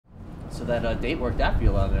So that date worked out for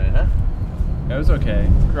you on there, huh? That was okay.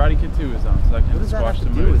 Karate Kid 2 was on, so I kind of squashed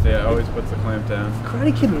the mood. It always puts the clamp down.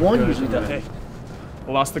 Karate Kid 1 usually does. Hey,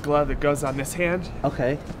 I lost the glove that goes on this hand.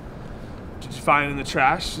 Okay. Did you find it in the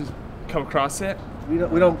trash? Just come across it? We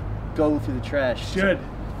don't go through the trash. Should.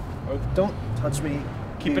 So don't touch me.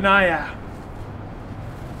 Keep an eye out.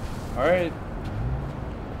 All right.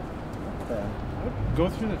 What the? Go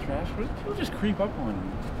through the trash? What do people just creep up on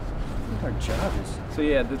you? I think our job is. So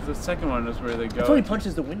yeah, the second one is where they go. That's when he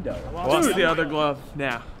punches the window. Lost the other glove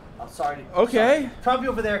now. I'm sorry. Okay. Sorry. Probably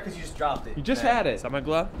over there because you just dropped it. You just had it. Is that my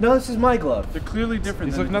glove? No, this is my glove. They're clearly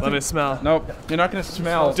different. Let me smell. Nope. You're not gonna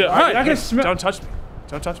smell. You're not gonna smell. Don't touch me.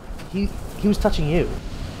 Don't touch me. He was touching you.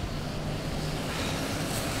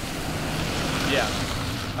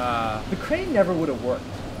 Yeah. The crane never would have worked.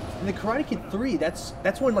 In the Karate Kid 3, that's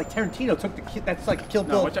when like Tarantino took the kid. That's like Kill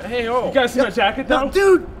Bill. Hey, oh. You guys see my jacket though? No,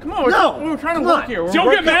 dude. Come on. We're trying to work here.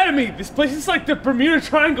 Don't get mad at me. This place is like the Bermuda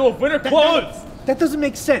Triangle of winter clothes. That doesn't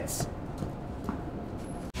make sense.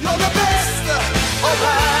 You're the best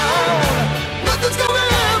of